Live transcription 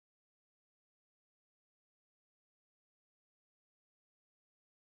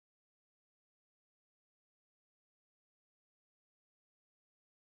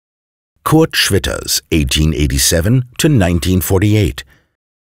Kurt Schwitters, 1887 to 1948.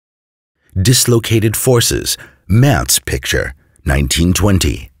 Dislocated Forces, Merz picture,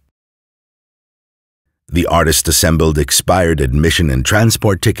 1920. The artist assembled expired admission and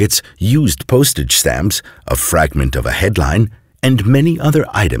transport tickets, used postage stamps, a fragment of a headline, and many other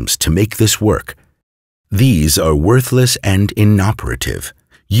items to make this work. These are worthless and inoperative,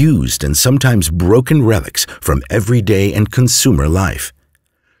 used and sometimes broken relics from everyday and consumer life.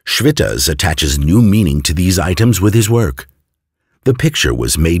 Schwitters attaches new meaning to these items with his work. The picture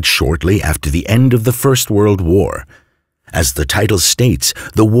was made shortly after the end of the First World War. As the title states,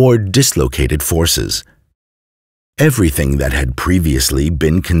 the war dislocated forces. Everything that had previously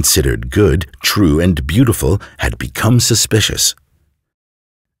been considered good, true, and beautiful had become suspicious.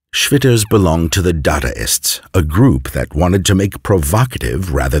 Schwitters belonged to the Dadaists, a group that wanted to make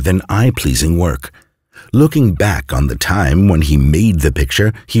provocative rather than eye-pleasing work. Looking back on the time when he made the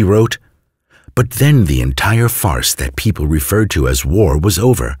picture, he wrote, "But then the entire farce that people referred to as war was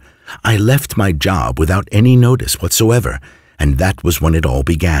over. I left my job without any notice whatsoever, and that was when it all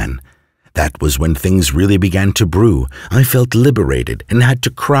began. That was when things really began to brew. I felt liberated and had to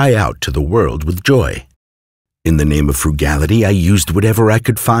cry out to the world with joy. In the name of frugality, I used whatever I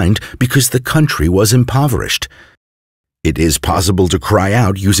could find because the country was impoverished. It is possible to cry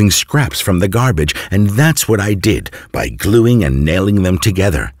out using scraps from the garbage, and that's what I did by gluing and nailing them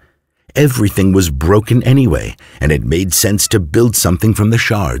together. Everything was broken anyway, and it made sense to build something from the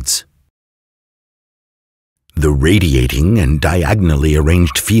shards." The radiating and diagonally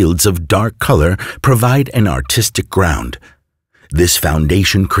arranged fields of dark color provide an artistic ground. This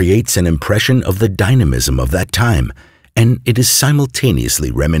foundation creates an impression of the dynamism of that time, and it is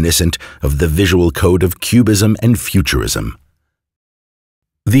simultaneously reminiscent of the visual code of Cubism and Futurism.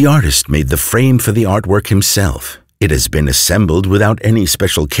 The artist made the frame for the artwork himself. It has been assembled without any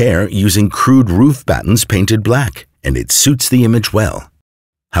special care using crude roof battens painted black, and it suits the image well.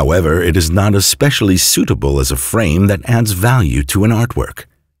 However, it is not especially suitable as a frame that adds value to an artwork.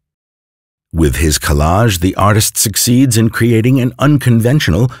 With his collage, the artist succeeds in creating an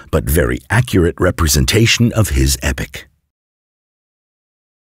unconventional but very accurate representation of his epic.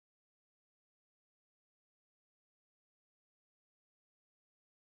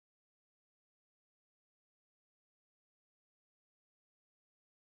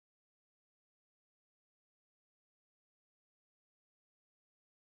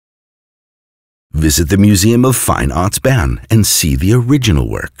 Visit the Museum of Fine Arts Bern and see the original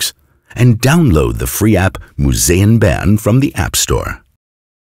works, and download the free app Museum Bern from the App Store.